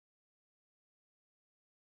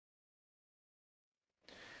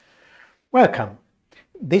Welcome.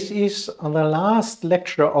 This is the last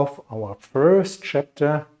lecture of our first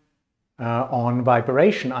chapter on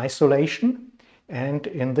vibration isolation, and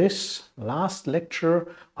in this last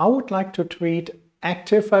lecture I would like to treat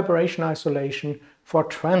active vibration isolation for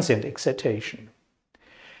transient excitation.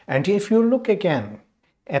 And if you look again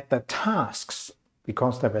at the tasks,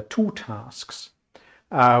 because there were two tasks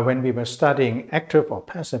when we were studying active or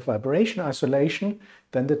passive vibration isolation,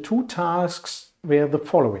 then the two tasks were the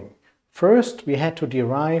following. First, we had to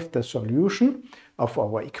derive the solution of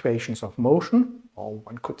our equations of motion, or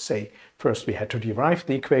one could say first we had to derive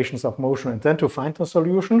the equations of motion and then to find the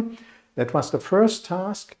solution. That was the first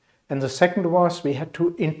task. And the second was we had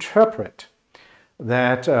to interpret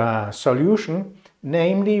that solution,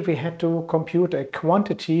 namely we had to compute a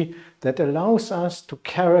quantity that allows us to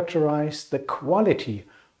characterize the quality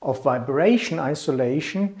of vibration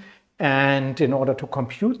isolation, and in order to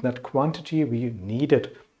compute that quantity we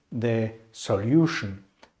needed the solution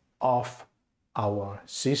of our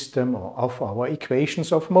system or of our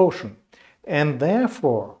equations of motion. And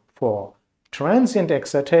therefore, for transient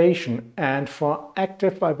excitation and for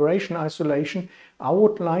active vibration isolation, I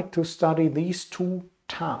would like to study these two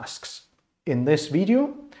tasks in this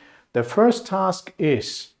video. The first task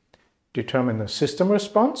is determine the system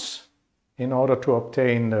response in order to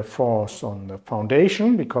obtain the force on the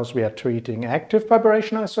foundation, because we are treating active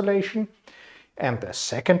vibration isolation. And the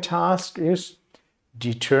second task is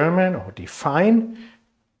determine or define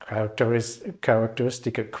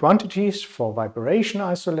characteristical quantities for vibration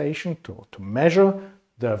isolation to measure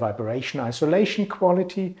the vibration isolation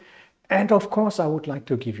quality. And of course, I would like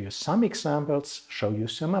to give you some examples, show you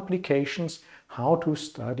some applications, how to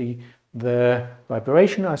study the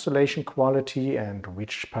vibration isolation quality and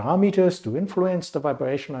which parameters do influence the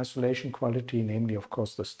vibration isolation quality, namely, of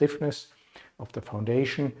course, the stiffness of the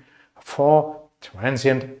foundation for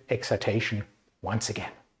transient excitation once again.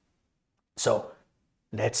 So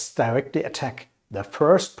let's directly attack the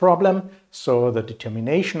first problem, so the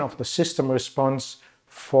determination of the system response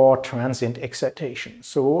for transient excitation.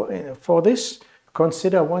 So for this,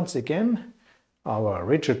 consider once again our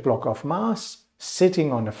rigid block of mass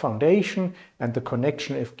sitting on a foundation, and the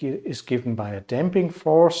connection is given by a damping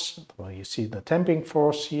force. Well, you see the damping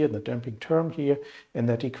force here, the damping term here in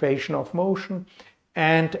that equation of motion,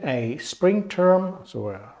 and a spring term,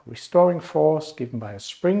 so a restoring force given by a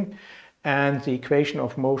spring, and the equation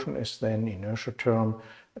of motion is then inertia term,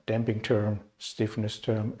 damping term, stiffness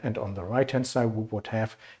term, and on the right hand side we would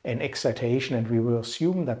have an excitation, and we will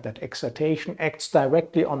assume that that excitation acts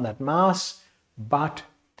directly on that mass, but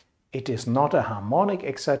it is not a harmonic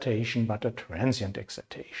excitation but a transient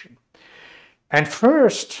excitation. And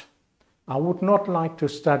first, I would not like to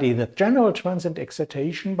study the general transient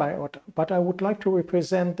excitation, but I would like to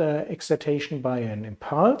represent the excitation by an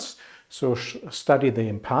impulse. So study the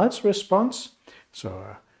impulse response, so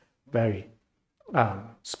a very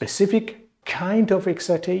specific kind of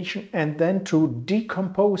excitation, and then to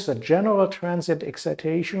decompose a general transient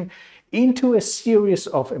excitation into a series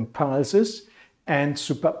of impulses and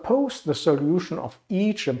superpose the solution of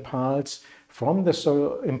each impulse from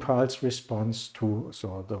the impulse response to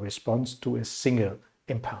the response to a single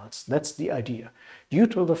impulse. That's the idea. Due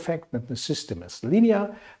to the fact that the system is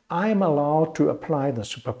linear, I am allowed to apply the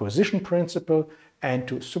superposition principle and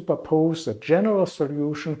to superpose the general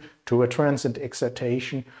solution to a transient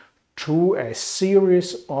excitation to a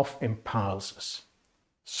series of impulses.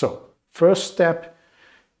 So, first step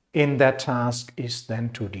in that task is then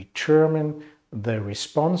to determine the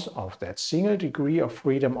response of that single degree of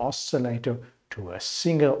freedom oscillator to a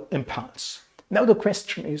single impulse. Now the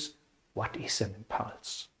question is, what is an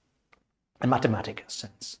impulse? In mathematical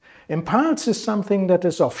sense. Impulse is something that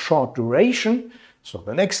is of short duration. So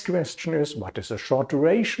the next question is, what is a short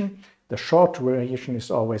duration? The short duration is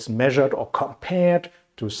always measured or compared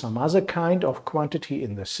to some other kind of quantity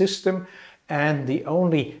in the system, and the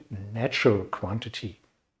only natural quantity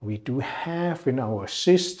we do have in our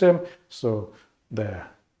system, so the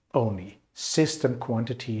only system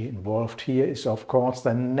quantity involved here is of course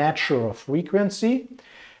the natural frequency,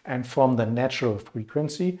 and from the natural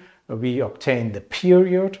frequency we obtain the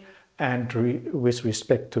period, and with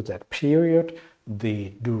respect to that period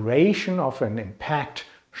the duration of an impact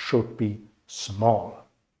should be small.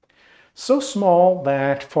 So small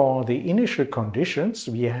that for the initial conditions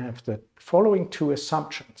we have the following two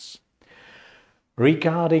assumptions.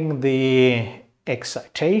 Regarding the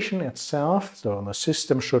excitation itself, so the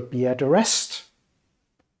system should be at rest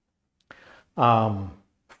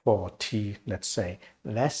for t, let's say,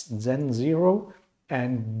 less than 0,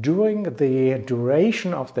 and during the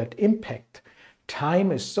duration of that impact,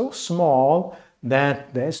 time is so small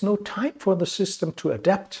that there is no time for the system to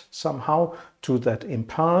adapt somehow to that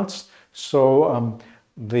impulse. So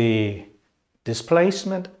the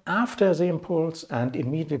displacement after the impulse and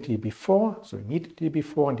immediately before, so immediately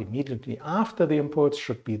before and immediately after the impulse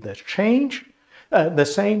should be the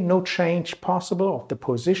same, no change possible of the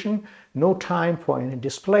position, no time for any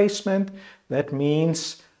displacement. That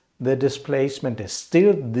means the displacement is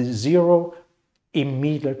still the zero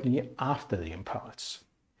immediately after the impulse.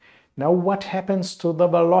 Now what happens to the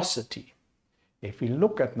velocity? If we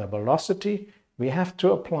look at the velocity, we have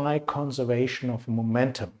to apply conservation of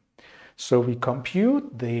momentum. So we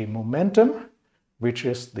compute the momentum, which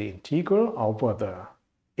is the integral over the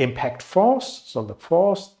impact force, so the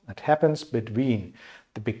force that happens between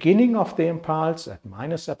the beginning of the impulse at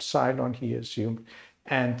minus epsilon here assumed,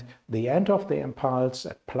 and the end of the impulse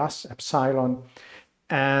at plus epsilon,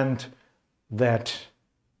 and that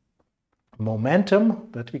momentum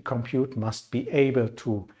that we compute must be able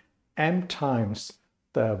to m times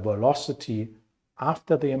the velocity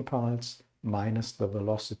after the impulse minus the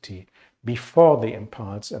velocity before the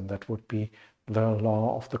impulse, and that would be the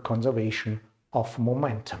law of the conservation of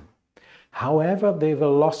momentum. However, the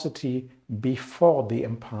velocity before the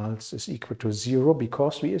impulse is equal to zero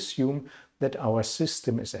because we assume that our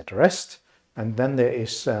system is at rest, and then there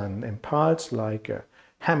is an impulse like a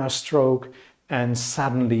hammer stroke, and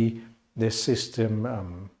suddenly the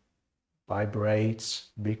system vibrates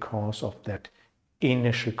because of that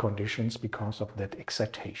initial conditions, because of that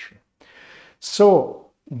excitation. So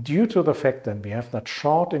due to the fact that we have that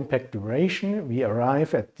short impact duration, we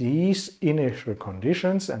arrive at these initial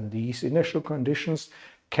conditions, and these initial conditions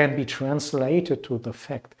can be translated to the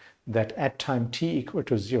fact that at time t equal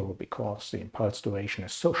to 0, because the impulse duration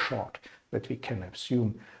is so short that we can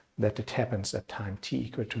assume that it happens at time t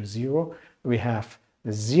equal to 0, we have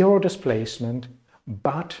zero displacement,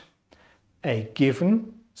 but a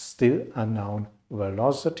given, still unknown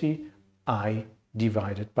velocity I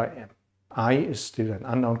divided by m. I is still an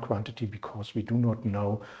unknown quantity because we do not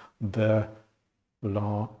know the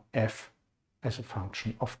law f as a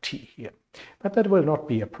function of t here. But that will not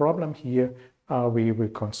be a problem here. We will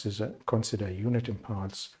consider unit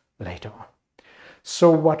impulse later on. So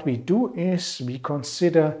what we do is we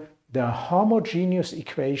consider the homogeneous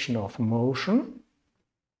equation of motion,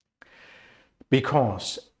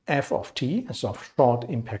 because f of t is of short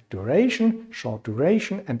impact duration,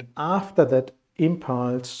 and after that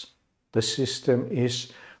impulse the system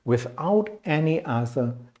is without any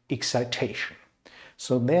other excitation.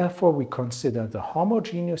 So therefore we consider the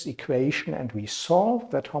homogeneous equation, and we solve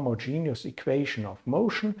that homogeneous equation of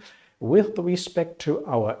motion with respect to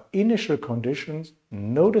our initial conditions,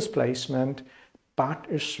 no displacement, but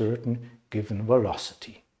a certain given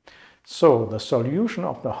velocity. So the solution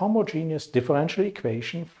of the homogeneous differential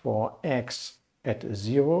equation for x at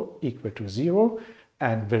 0 equal to 0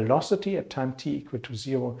 and velocity at time t equal to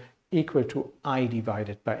 0 equal to I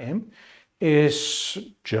divided by m is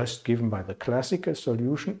just given by the classical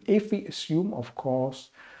solution. If we assume, of course,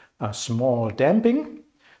 a small damping,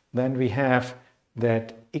 then we have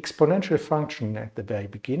that exponential function at the very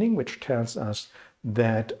beginning, which tells us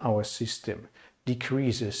that our system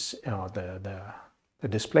decreases, the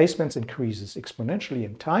displacements increases exponentially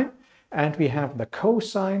in time, and we have the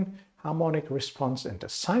cosine harmonic response and the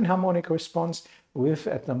sine harmonic response with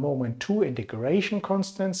at the moment two integration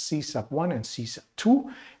constants, c sub 1 and c sub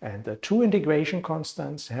 2, and the two integration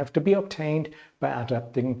constants have to be obtained by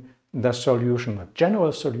adapting the solution, the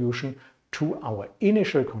general solution, to our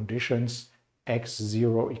initial conditions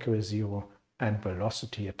x0 equals 0 and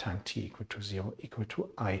velocity at time t equal to 0 equal to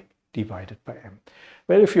I divided by m.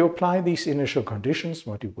 Well, if you apply these initial conditions,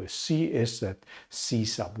 what you will see is that c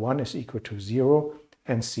sub 1 is equal to 0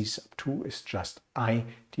 and c sub 2 is just I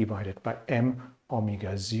divided by m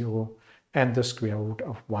omega 0 and the square root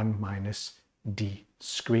of 1 minus d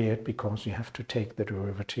squared, because you have to take the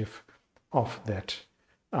derivative of that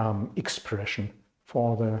expression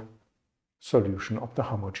for the solution of the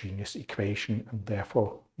homogeneous equation, and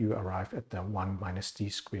therefore you arrive at the 1 minus d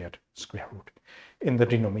squared square root in the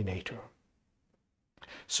denominator.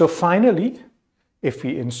 So finally, if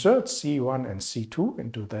we insert c1 and c2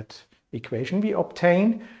 into that equation, we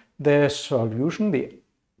obtain the solution, the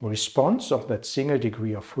response of that single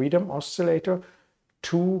degree of freedom oscillator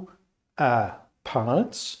to a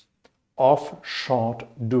pulse of short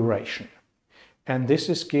duration. And this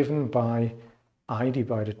is given by I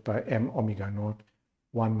divided by m omega naught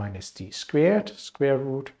 1 minus d squared square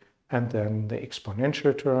root, and then the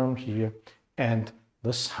exponential term here and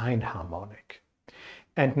the sine harmonic.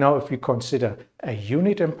 And now if we consider a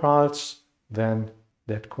unit impulse, then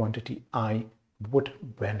that quantity I would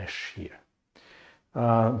vanish here.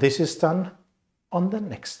 This is done on the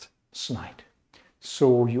next slide.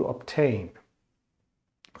 So you obtain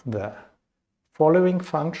the following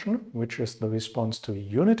function, which is the response to a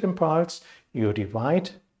unit impulse. You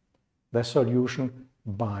divide the solution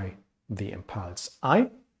by the impulse I,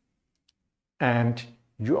 and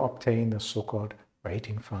you obtain the so-called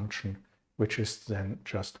rating function, which is then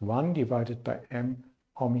just 1 divided by m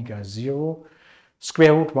omega 0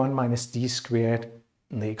 square root 1 minus d squared,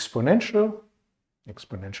 the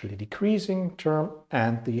exponentially decreasing term,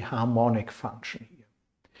 and the harmonic function here.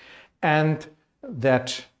 And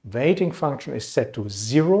that rating function is set to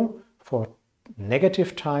 0 for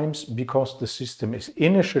negative times because the system is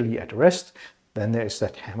initially at rest. Then there is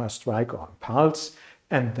that hammer strike or impulse,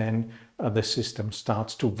 and then the system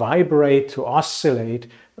starts to vibrate, to oscillate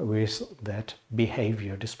with that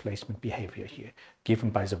behavior, displacement behavior here, given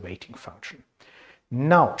by the rating function.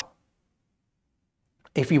 Now,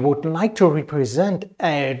 if we would like to represent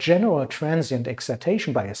a general transient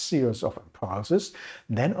excitation by a series of impulses,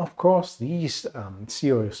 then of course these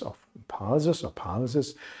series of impulses or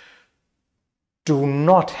pulses do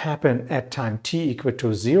not happen at time t equal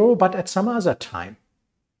to 0, but at some other time.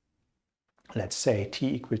 Let's say t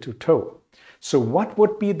equal to tau. So what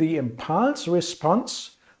would be the impulse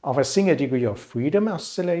response of a single degree of freedom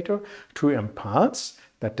oscillator to impulse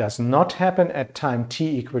that does not happen at time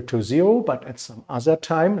t equal to 0, but at some other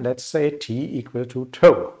time, let's say t equal to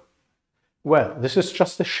tau? Well, this is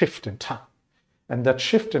just a shift in time. And that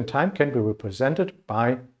shift in time can be represented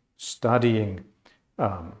by studying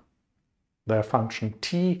the function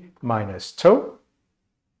t minus tau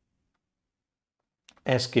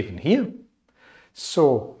as given here.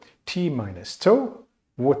 So t minus tau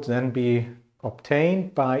would then be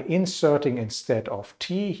obtained by inserting instead of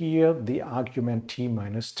t here the argument t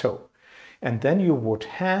minus tau. And then you would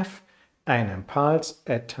have an impulse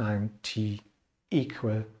at time t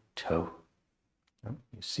equal tau.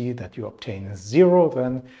 You see that you obtain 0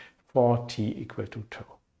 then for t equal to tau.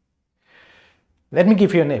 Let me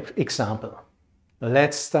give you an example.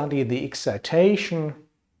 Let's study the excitation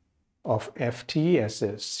of ft as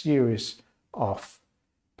a series of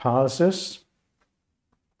pulses.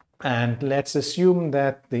 And let's assume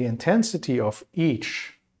that the intensity of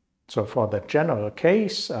each, so for the general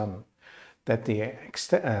case, that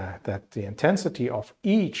the intensity of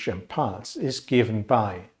each impulse is given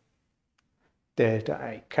by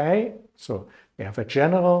delta ik. So we have a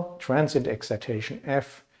general transient excitation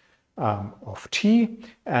f of t,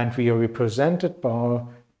 and we are represented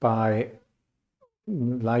by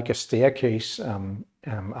like a staircase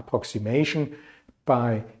approximation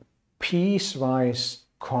by piecewise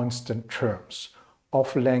constant terms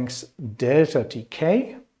of length delta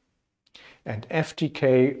tk, and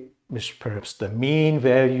ftk is perhaps the mean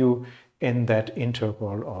value in that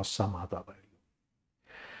interval or some other value.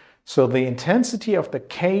 So the intensity of the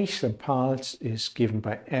kth impulse is given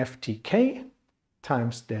by ftk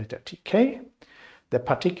times delta tk. The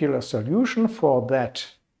particular solution for that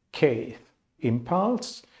kth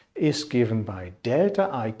impulse is given by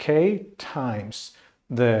delta ik times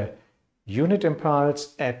the unit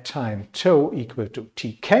impulse at time tau equal to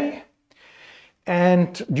tk.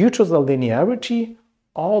 And due to the linearity,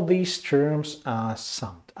 all these terms are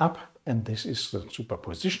summed up, and this is the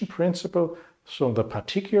superposition principle. So the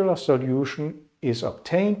particular solution is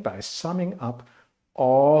obtained by summing up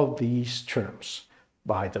all these terms.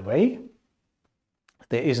 By the way,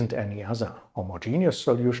 there isn't any other homogeneous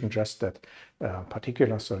solution, just that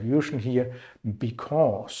particular solution here,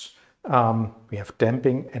 because we have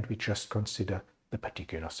damping and we just consider the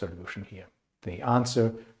particular solution here. The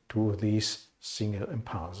answer to these single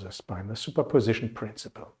impulses by the superposition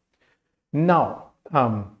principle. Now,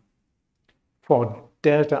 for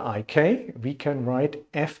delta ik, we can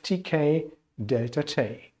write ftk delta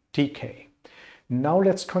tk. Now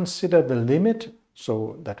let's consider the limit.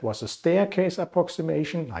 So that was a staircase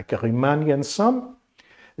approximation, like a Riemannian sum.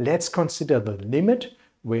 Let's consider the limit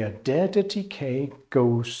where delta tk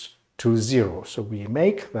goes to 0. So we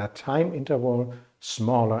make that time interval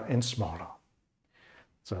smaller and smaller.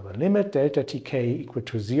 So the limit delta tk equal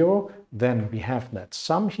to 0, then we have that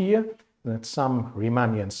sum here. That sum,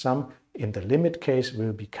 Riemannian sum, in the limit case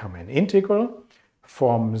will become an integral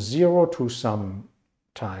from 0 to some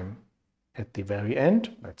time at the very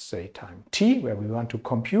end, let's say time t, where we want to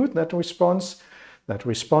compute that response. That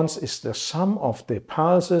response is the sum of the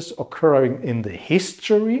pulses occurring in the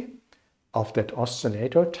history of that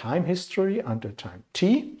oscillator, time history until time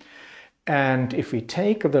t. And if we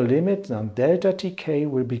take the limit, then delta tk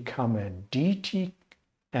will become a dt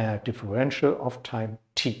differential of time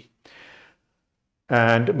t.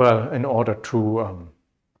 And well, in order to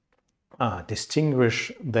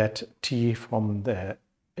distinguish that t from the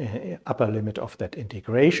upper limit of that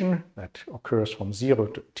integration that occurs from 0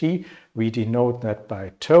 to t. We denote that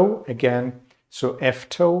by tau again. So f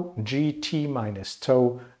tau gt minus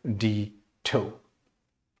tau d tau.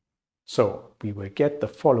 So we will get the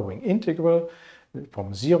following integral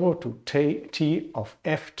from 0 to t of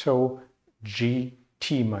f tau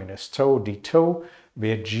gt minus tau d tau,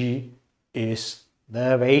 where g is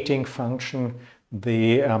the weighting function,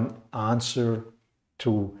 the answer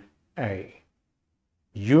to a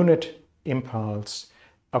unit impulse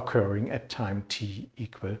occurring at time t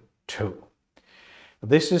equal 2.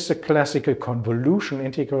 This is a classical convolution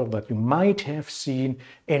integral that you might have seen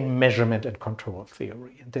in measurement and control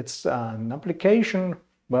theory. And it's an application,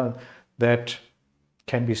 well, that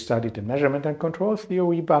can be studied in measurement and control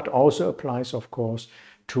theory, but also applies, of course,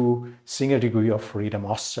 to single degree of freedom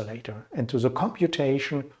oscillator and to the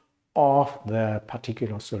computation of the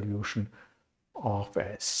particular solution of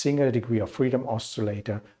a single degree of freedom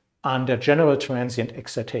oscillator under general transient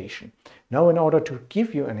excitation. Now, in order to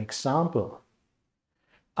give you an example,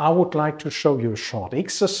 I would like to show you a short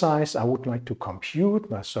exercise. I would like to compute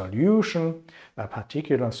the solution, a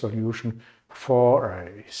particular solution for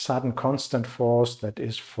a sudden constant force that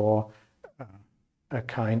is for a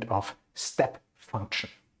kind of step function.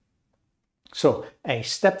 So a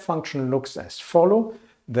step function looks as follows.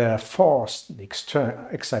 The force, the external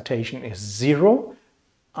excitation is 0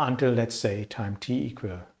 until, let's say, time t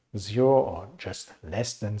equal 0 or just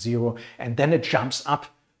less than 0, and then it jumps up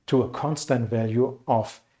to a constant value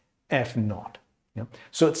of f naught. Yeah?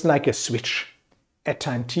 So it's like a switch. At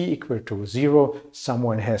time t equal to 0,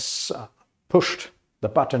 someone has pushed the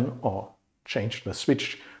button or changed the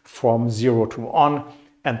switch from 0 to on,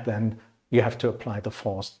 and then you have to apply the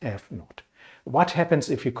force f naught. What happens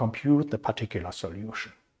if you compute the particular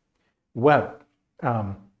solution? Well,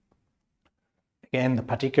 again, the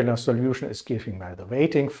particular solution is given by the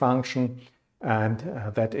weighting function, and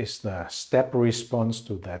that is the step response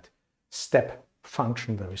to that step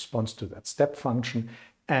function, the response to that step function.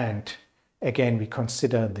 And again, we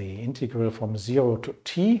consider the integral from 0 to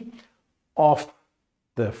t of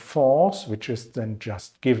the force, which is then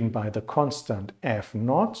just given by the constant f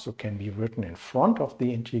naught, so can be written in front of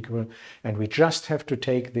the integral, and we just have to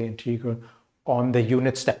take the integral on the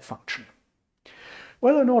unit step function.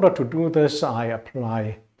 Well, in order to do this, I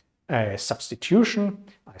apply a substitution.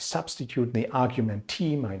 I substitute the argument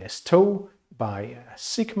t minus tau by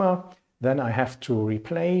sigma. Then I have to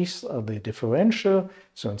replace the differential.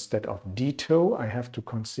 So instead of d tau, I have to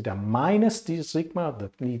consider minus d sigma.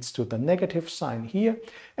 That leads to the negative sign here.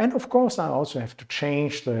 And of course, I also have to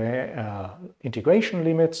change the integration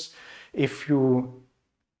limits. If you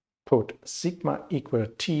put sigma equal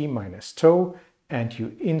t minus tau and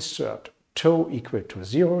you insert tau equal to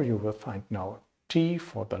 0, you will find now t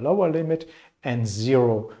for the lower limit and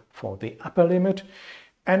 0 for the upper limit.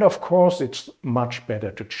 And of course, it's much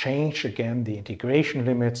better to change again the integration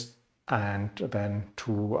limits and then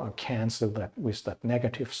to cancel that with that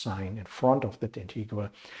negative sign in front of that integral.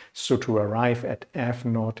 So to arrive at f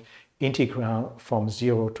naught integral from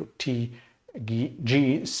 0 to t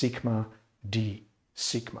g sigma d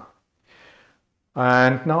sigma.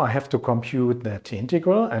 And now I have to compute that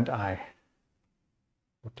integral, and I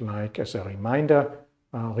would like, as a reminder,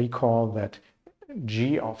 recall that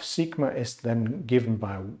g of sigma is then given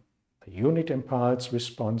by the unit impulse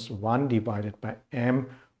response 1 divided by m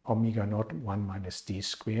omega naught 1 minus d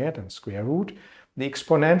squared and square root, the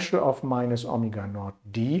exponential of minus omega naught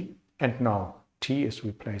d, and now t is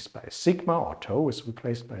replaced by a sigma, or tau is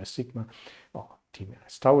replaced by a sigma, or t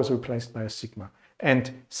minus tau is replaced by a sigma,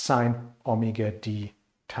 and sine omega d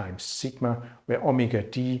times sigma, where omega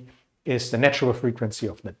d is the natural frequency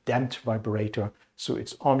of the damped vibrator, so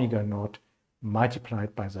it's omega naught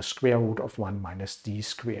multiplied by the square root of 1 minus d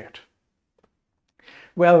squared.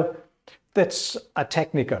 Well, that's a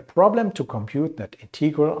technical problem to compute that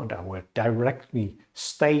integral, and I will directly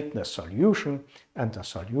state the solution, and the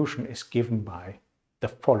solution is given by the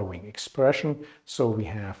following expression. So we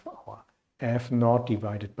have our f naught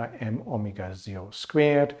divided by m omega 0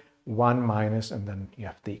 squared, 1 minus, and then you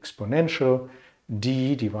have the exponential,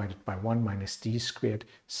 d divided by 1 minus d squared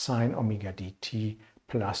sine omega dt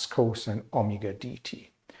plus cosine omega dt.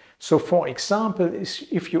 So for example,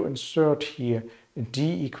 if you insert here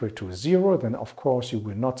d equal to 0, then of course you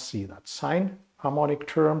will not see that sine harmonic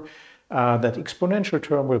term. That exponential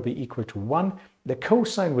term will be equal to 1. The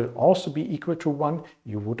cosine will also be equal to 1.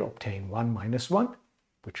 You would obtain 1 minus 1,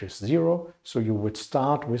 which is 0. So you would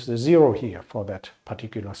start with the 0 here for that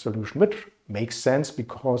particular solution, which makes sense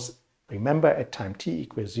because remember, at time t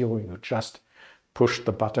equals 0, you just pushed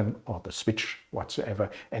the button or the switch whatsoever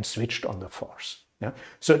and switched on the force. Yeah?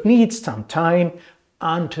 So it needs some time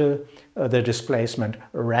until the displacement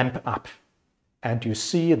ramp up. And you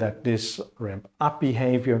see that this ramp up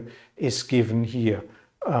behavior is given here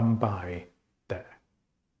by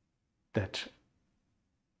that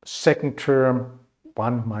second term,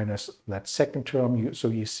 1 minus that second term. So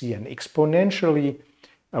you see an exponentially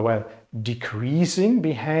decreasing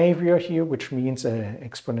behavior here, which means an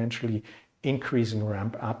exponentially increasing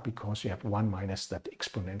ramp up because you have 1 minus that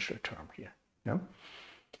exponential term here. Yeah?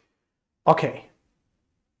 Okay.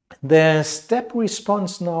 The step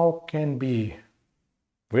response now can be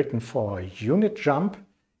written for a unit jump.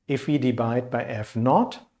 If we divide by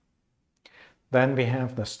f0, then we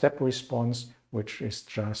have the step response, which is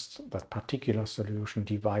just that particular solution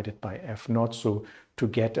divided by f0. So to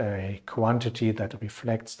get a quantity that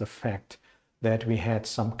reflects the fact that we had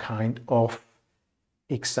some kind of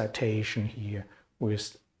excitation here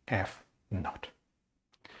with f0.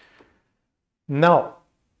 Now,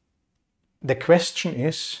 the question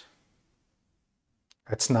is,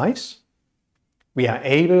 that's nice. We are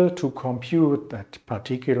able to compute that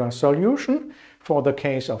particular solution for the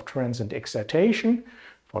case of transient excitation,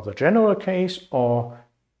 for the general case, or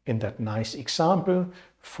in that nice example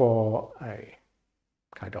for a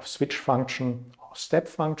kind of switch function or step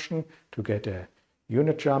function to get a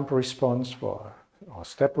unit jump response for or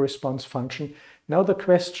step response function. Now the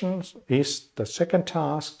question is the second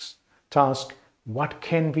task, what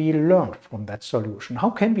can we learn from that solution? How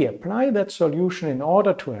can we apply that solution in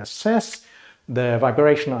order to assess the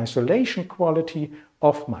vibration isolation quality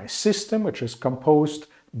of my system, which is composed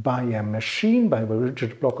by a machine, by a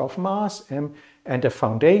rigid block of mass M, and a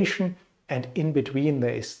foundation, and in between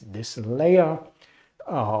there is this layer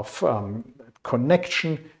of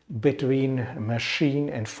connection between machine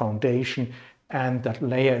and foundation, and that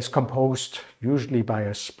layer is composed usually by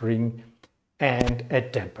a spring and a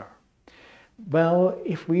damper. Well,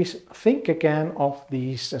 if we think again of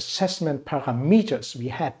these assessment parameters we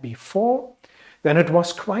had before, then it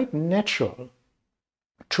was quite natural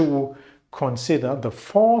to consider the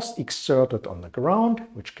force exerted on the ground,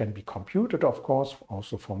 which can be computed, of course,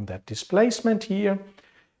 also from that displacement here,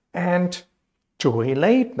 and to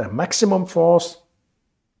relate the maximum force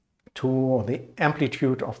to the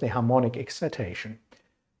amplitude of the harmonic excitation.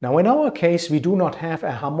 Now, in our case, we do not have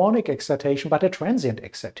a harmonic excitation, but a transient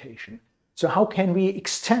excitation. So how can we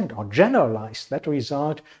extend or generalize that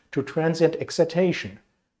result to transient excitation?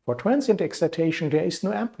 For transient excitation, there is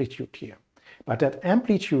no amplitude here. But that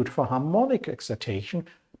amplitude for harmonic excitation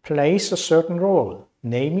plays a certain role.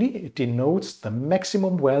 Namely, it denotes the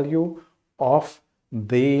maximum value of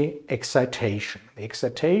the excitation. The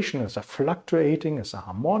excitation is a fluctuating, is a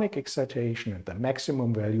harmonic excitation, and the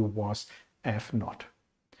maximum value was f0.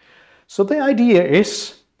 So the idea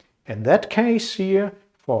is, in that case here,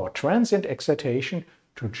 for transient excitation,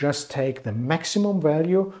 to just take the maximum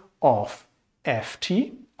value of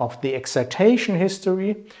ft, of the excitation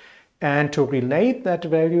history, and to relate that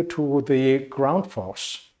value to the ground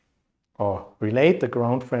force, or relate the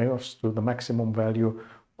ground force to the maximum value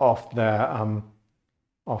of the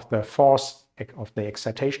force, of the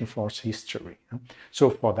excitation force history. So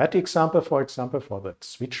for that example, for example, for the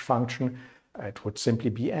switch function, it would simply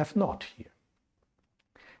be f0 here.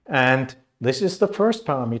 And this is the first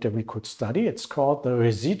parameter we could study. It's called the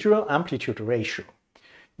residual amplitude ratio.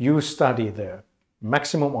 You study the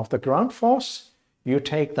maximum of the ground force, you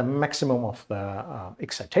take the maximum of the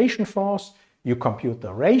excitation force, you compute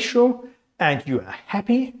the ratio, and you are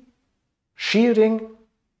happy. Shielding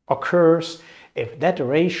occurs if that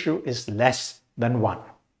ratio is less than 1.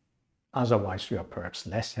 Otherwise, you are perhaps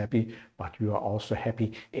less happy, but you are also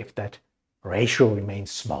happy if that ratio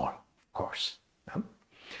remains small, of course.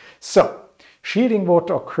 So, shielding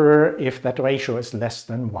would occur if that ratio is less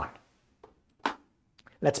than 1.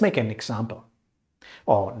 Let's make an example.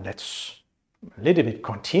 Or let's a little bit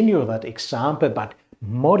continue that example, but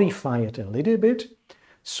modify it a little bit.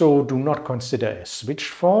 So do not consider a switch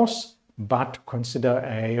force, but consider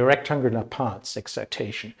a rectangular pulse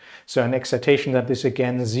excitation. So an excitation that is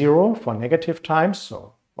again 0 for negative times,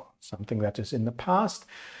 so for something that is in the past.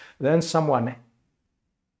 Then someone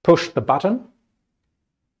pushed the button,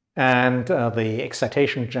 and the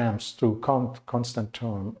excitation jumps to constant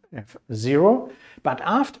term f0. But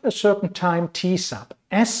after a certain time t sub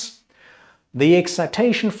s, the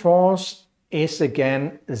excitation force is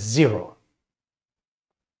again 0.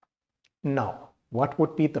 Now, what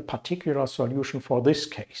would be the particular solution for this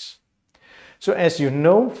case? So as you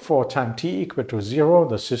know, for time t equal to 0,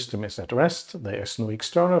 the system is at rest. There is no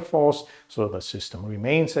external force, so the system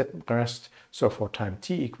remains at rest. So for time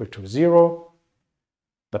t equal to 0,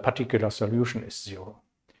 the particular solution is 0.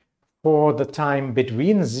 For the time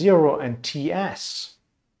between 0 and Ts,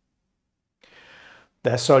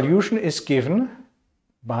 the solution is given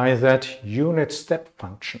by that unit step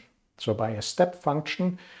function. So by a step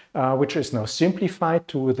function, which is now simplified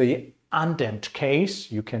to the undamped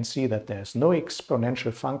case. You can see that there's no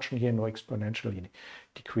exponential function here, no exponentially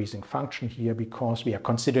decreasing function here, because we are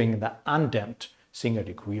considering the undamped single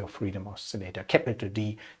degree of freedom oscillator. Capital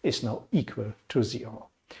D is now equal to 0.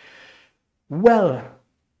 Well,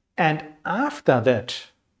 and after that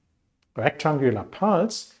rectangular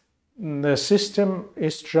pulse, the system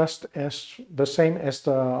is just as the same as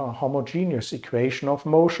the homogeneous equation of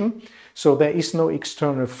motion. So there is no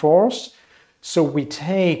external force. So we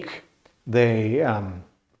take the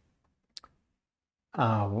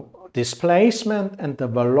displacement and the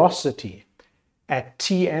velocity at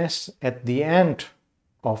Ts at the end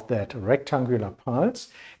of that rectangular pulse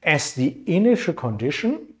as the initial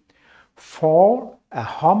condition for a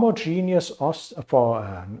homogeneous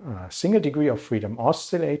single degree of freedom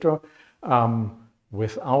oscillator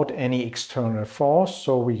without any external force.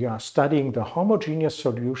 So we are studying the homogeneous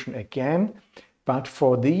solution again, but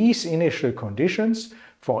for these initial conditions,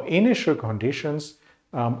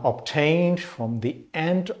 obtained from the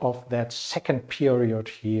end of that second period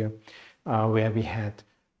here, where we had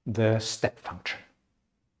the step function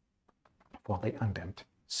for the undamped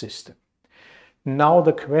system. Now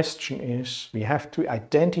the question is, we have to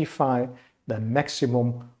identify the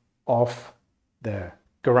maximum of the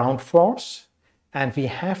ground force, and we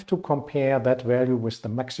have to compare that value with the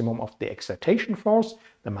maximum of the excitation force.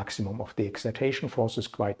 The maximum of the excitation force is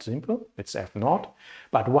quite simple, it's F0.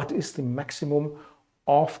 But what is the maximum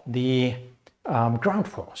of the ground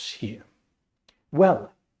force here?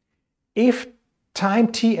 Well, if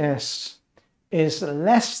time Ts is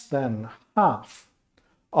less than half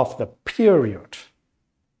of the period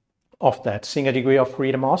of that single degree of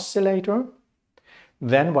freedom oscillator,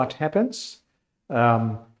 then what happens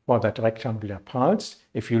for that rectangular pulse?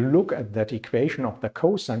 If you look at that equation of the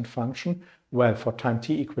cosine function, well, for time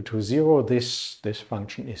t equal to 0, this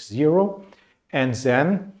function is 0. And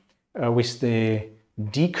then with the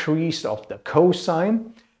decrease of the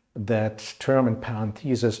cosine, that term in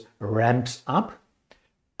parentheses ramps up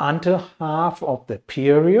until half of the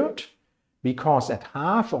period, because at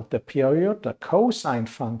half of the period the cosine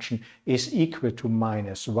function is equal to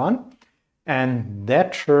 -1, and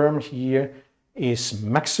that term here is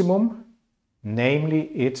maximum, namely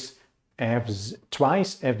it's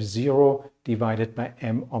twice f0 divided by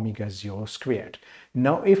m omega 0 squared.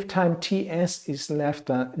 Now if time Ts is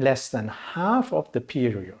less than half of the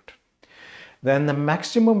period, then the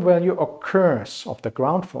maximum value occurs of the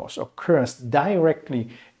ground force occurs directly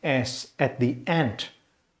as at the end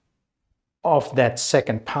of that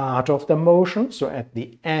second part of the motion, so at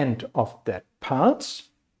the end of that pulse.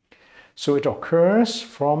 So it occurs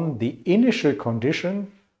from the initial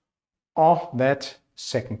condition of that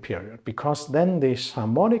second period, because then this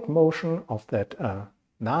harmonic motion of that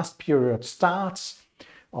last period starts,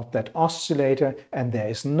 of that oscillator, and there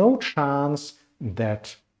is no chance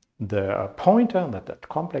that the pointer, that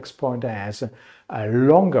complex pointer, has a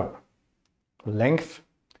longer length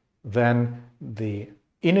than the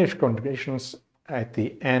initial conditions at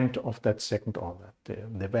the end of that second, or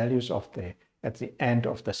the values of at the end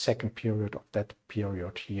of the second period of that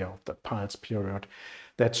period here, of the pulse period,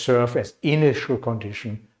 that serve as initial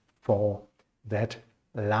condition for that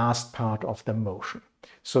last part of the motion.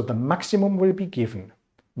 So the maximum will be given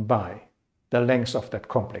by the length of that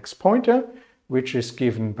complex pointer, which is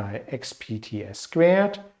given by xpts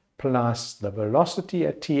squared plus the velocity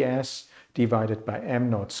at Ts divided by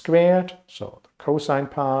m0 squared, so the cosine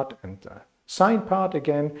part and the sine part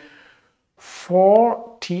again,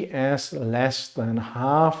 for Ts less than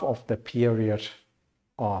half of the period,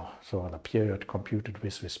 or so the period computed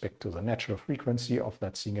with respect to the natural frequency of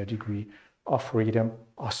that single degree of freedom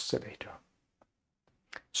oscillator.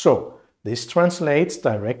 So this translates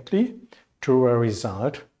directly to a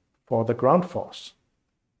result for the ground force.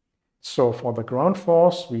 So for the ground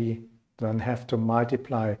force, we then have to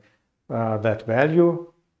multiply that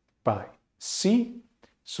value by c.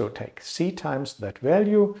 So take c times that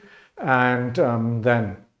value, and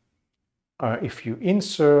then if you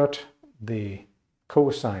insert the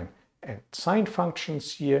cosine and sine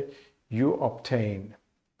functions here, you obtain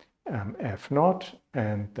f0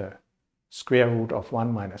 and the square root of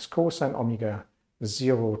 1 minus cosine omega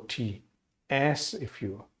 0 Ts, if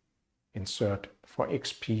you insert for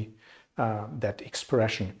xp that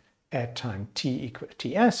expression at time t equal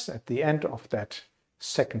Ts at the end of that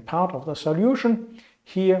second part of the solution.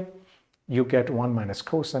 Here you get 1 minus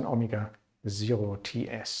cosine omega 0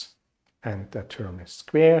 ts. And the term is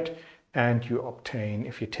squared, and you obtain,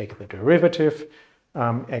 if you take the derivative,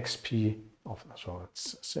 xp of, so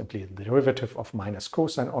it's simply the derivative of minus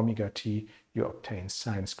cosine omega t, you obtain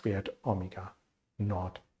sine squared omega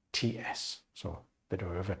naught ts. So the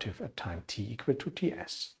derivative at time t equal to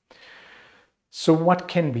ts. So what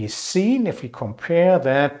can be seen if we compare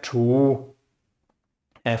that to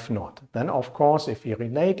F naught? Then of course, if we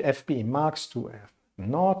relate FB max to F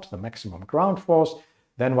naught, the maximum ground force,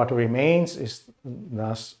 then what remains is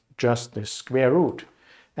thus just the square root.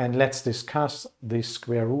 And let's discuss this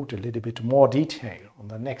square root a little bit more detail on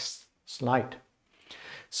the next slide.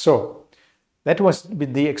 So that was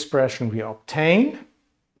the expression we obtain.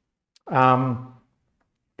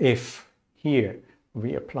 If here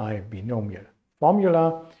we apply binomial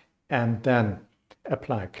formula and then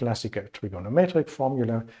apply classical trigonometric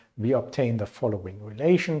formula, we obtain the following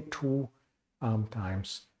relation: 2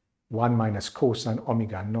 times 1 minus cosine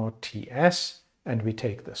omega naught ts, and we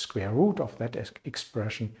take the square root of that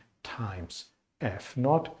expression times f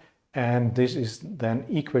naught, and this is then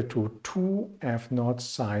equal to 2 f naught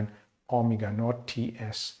sine omega naught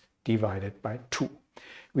ts divided by 2.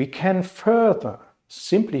 We can further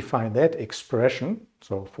simplify that expression.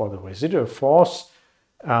 So for the residual force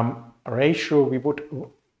ratio, we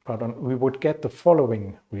would get the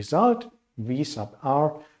following result: v sub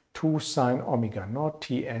r 2 sine omega naught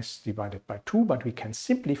ts divided by 2, but we can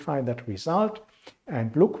simplify that result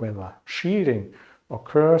and look whether shielding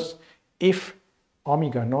occurs if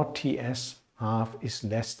omega naught ts half is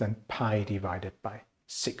less than pi divided by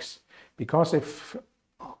 6. Because if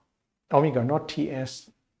omega naught ts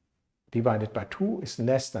divided by 2 is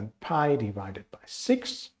less than pi divided by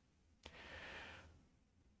 6,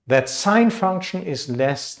 that sine function is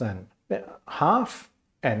less than half,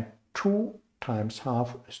 and 2 times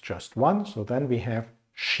half is just 1, so then we have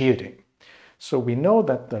shielding. So we know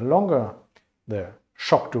that the longer the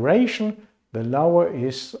shock duration, the lower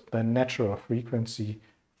is the natural frequency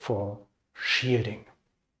for shielding.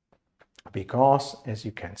 Because, as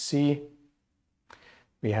you can see,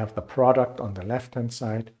 we have the product on the left-hand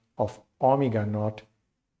side of omega naught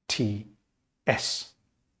ts.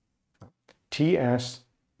 Ts,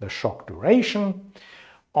 the shock duration,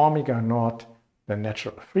 omega naught, the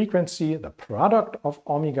natural frequency. The product of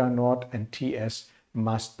omega naught and ts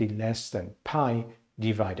must be less than pi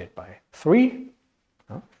divided by 3.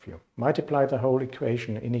 If you multiply the whole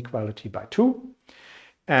equation, inequality by 2.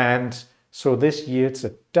 And so this yields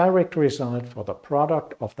a direct result for the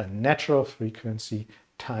product of the natural frequency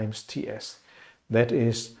times ts. That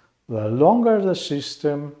is, the longer the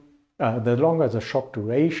system, the longer the shock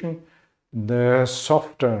duration, the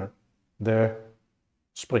softer the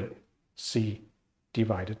spring, C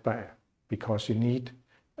divided by F, because you need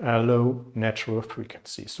a low natural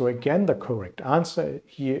frequency. So again, the correct answer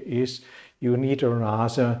here is you need a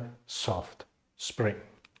rather soft spring.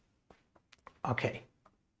 Okay.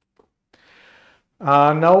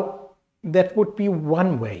 Now, that would be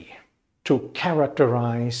one way to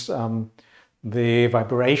characterize the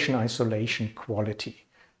vibration isolation quality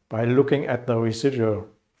by looking at the residual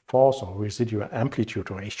force or residual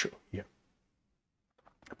amplitude ratio here,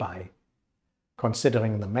 by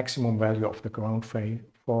considering the maximum value of the ground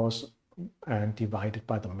force and divided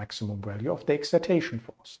by the maximum value of the excitation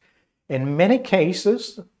force. In many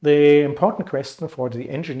cases, the important question for the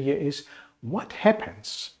engineer is, what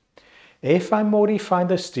happens if I modify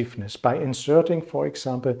the stiffness by inserting, for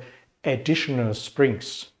example, additional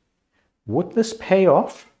springs? Would this pay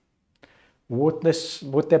off? Would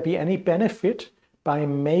there be any benefit by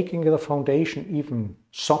making the foundation even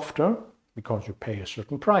softer? Because you pay a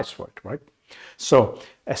certain price for it, right? So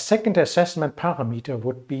a second assessment parameter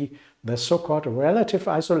would be the so-called relative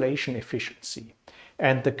isolation efficiency.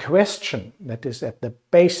 And the question that is at the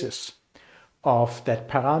basis of that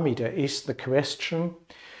parameter is the question,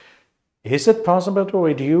 is it possible to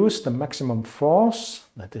reduce the maximum force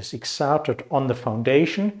that is exerted on the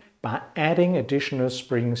foundation by adding additional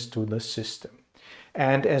springs to the system?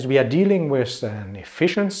 And as we are dealing with an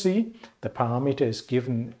efficiency, the parameter is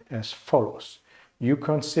given as follows. You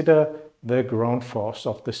consider the ground force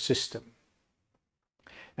of the system.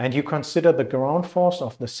 And you consider the ground force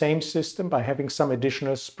of the same system by having some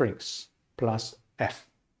additional springs, plus F.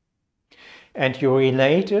 And you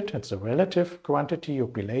relate it, it's a relative quantity,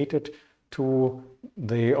 you relate it to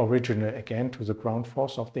the original, again, to the ground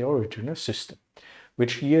force of the original system,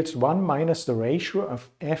 which yields 1 minus the ratio of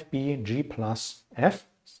FBG plus F,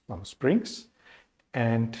 some springs,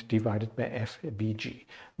 and divided by FBG.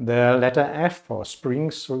 The letter F for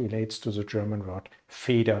springs relates to the German word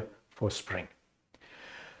Feder for spring.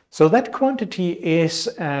 So that quantity is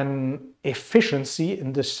an efficiency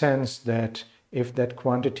in the sense that if that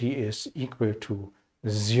quantity is equal to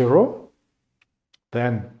 0,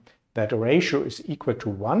 then that ratio is equal to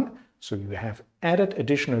 1. So you have added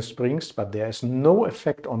additional springs, but there is no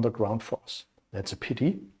effect on the ground force. That's a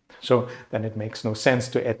pity. So then it makes no sense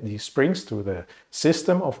to add these springs to the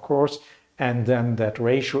system, of course. And then that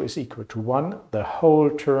ratio is equal to 1. The whole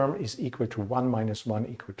term is equal to 1 minus 1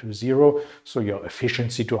 equal to 0. So your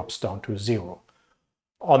efficiency drops down to 0.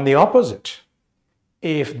 On the opposite,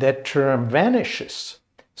 if that term vanishes,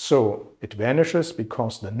 so it vanishes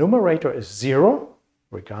because the numerator is 0,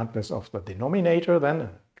 regardless of the denominator then,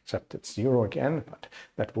 except it's 0 again, but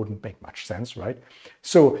that wouldn't make much sense, right?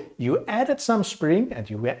 So you added some spring and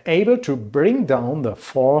you were able to bring down the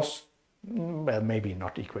force, well, maybe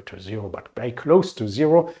not equal to 0, but very close to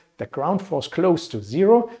 0, the ground force close to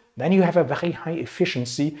 0, then you have a very high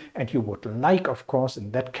efficiency, and you would like, of course,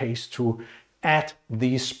 in that case, to add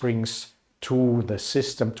these springs to the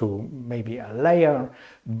system, to maybe a layer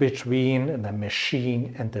between the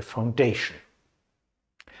machine and the foundation.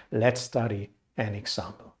 Let's study an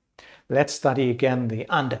example. Let's study again the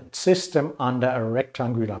undamped system under a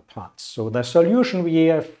rectangular pulse. So the solution we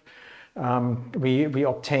have we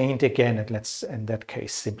obtained again, and let's in that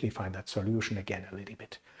case simplify that solution again a little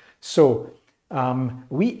bit. So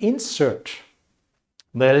we insert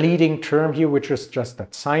the leading term here, which is just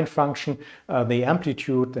that sine function. The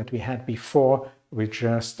amplitude that we had before, we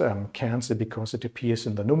just cancel because it appears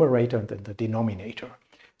in the numerator and in the denominator.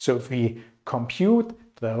 So if we compute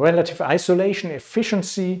the relative isolation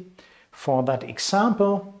efficiency for that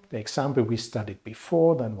example, the example we studied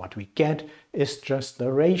before, then what we get is just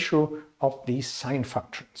the ratio of these sine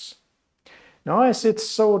functions. Now, as it's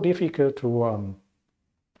so difficult to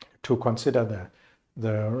consider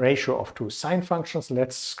the ratio of two sine functions,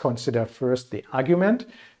 let's consider first the argument.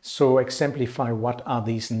 So exemplify what are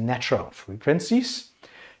these natural frequencies,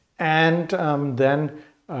 and then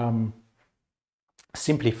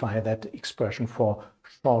simplify that expression for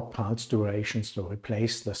short pulse durations to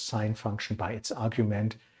replace the sine function by its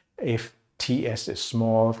argument. If Ts is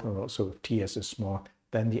small, so if Ts is small,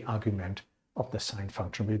 then the argument of the sine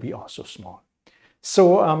function will be also small.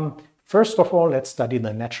 So first of all, let's study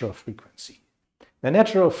the natural frequency. The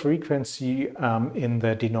natural frequency in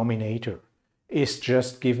the denominator is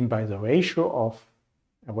just given by the ratio of,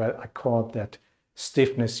 well, I call that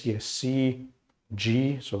stiffness here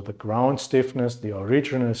Cg, so the ground stiffness, the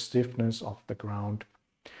original stiffness of the ground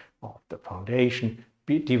of the foundation,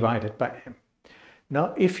 divided by m.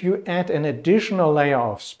 Now, if you add an additional layer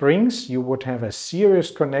of springs, you would have a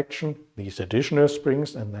series connection, these additional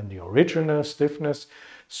springs, and then the original stiffness.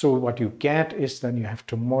 So what you get is then you have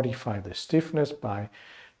to modify the stiffness by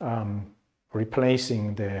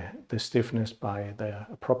replacing the stiffness by the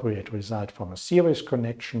appropriate result from a series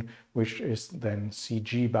connection, which is then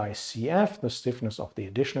Cg by Cf, the stiffness of the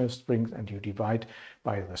additional springs, and you divide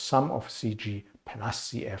by the sum of Cg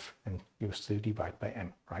plus Cf, and you still divide by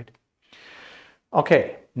m, right?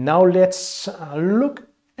 Okay, now let's look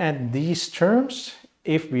at these terms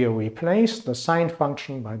if we replace the sine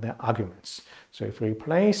function by the arguments. So if we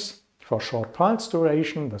replace for short pulse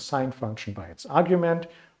duration the sine function by its argument,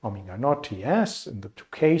 omega naught Ts in the two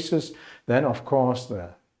cases, then of course the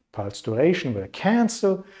pulse duration will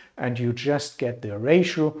cancel and you just get the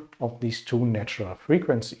ratio of these two natural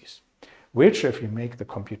frequencies, which, if you make the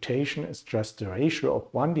computation, is just the ratio of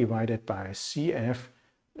 1 divided by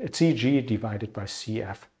Cg divided by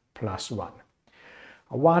Cf plus 1.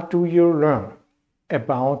 What do you learn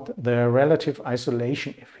about the relative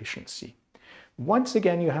isolation efficiency? Once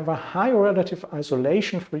again, you have a high relative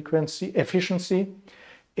isolation efficiency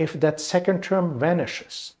if that second term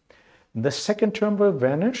vanishes. The second term will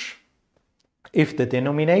vanish if the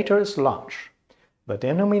denominator is large. The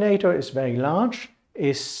denominator is very large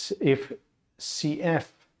if Cf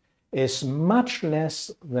is much less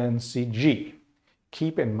than Cg.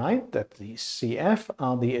 Keep in mind that these Cf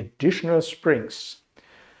are the additional springs.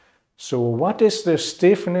 So what is the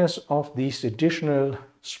stiffness of these additional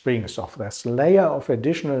springs, of this layer of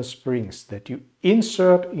additional springs that you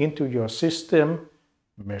insert into your system,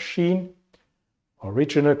 machine,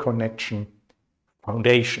 original connection,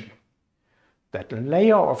 foundation? That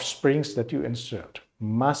layer of springs that you insert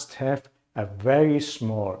must have a very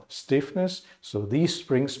small stiffness, so these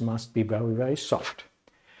springs must be very, very soft.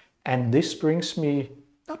 And this brings me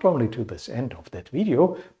not only to this end of that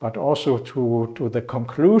video, but also to the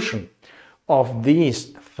conclusion of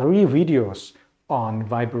these 3 videos on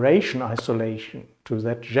vibration isolation, to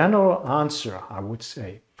that general answer, I would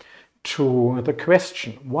say, to the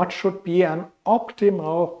question, what should be an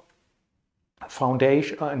optimal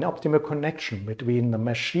foundation, an optimal connection between the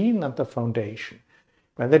machine and the foundation?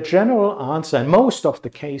 Well, the general answer in most of the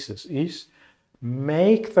cases is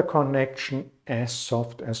make the connection as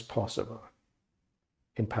soft as possible.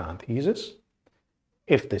 In parentheses,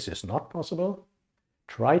 if this is not possible,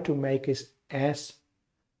 try to make it as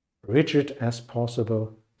rigid as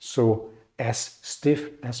possible, so as stiff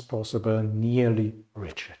as possible, nearly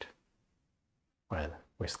rigid. Well,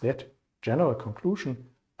 with that general conclusion,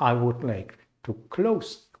 I would like to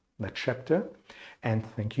close the chapter and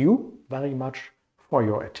thank you very much for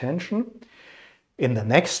your attention. In the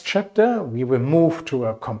next chapter, we will move to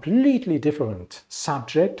a completely different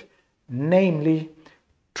subject, namely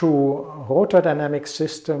to rotor dynamic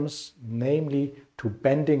systems, namely to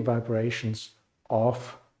bending vibrations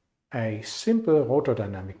of a simple rotor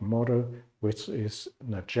dynamic model, which is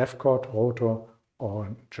the Jeffcourt rotor, or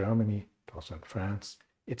in Germany, it was in France,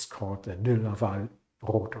 it's called the de Laval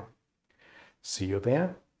rotor. See you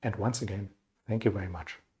there, and once again, thank you very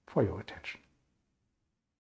much for your attention.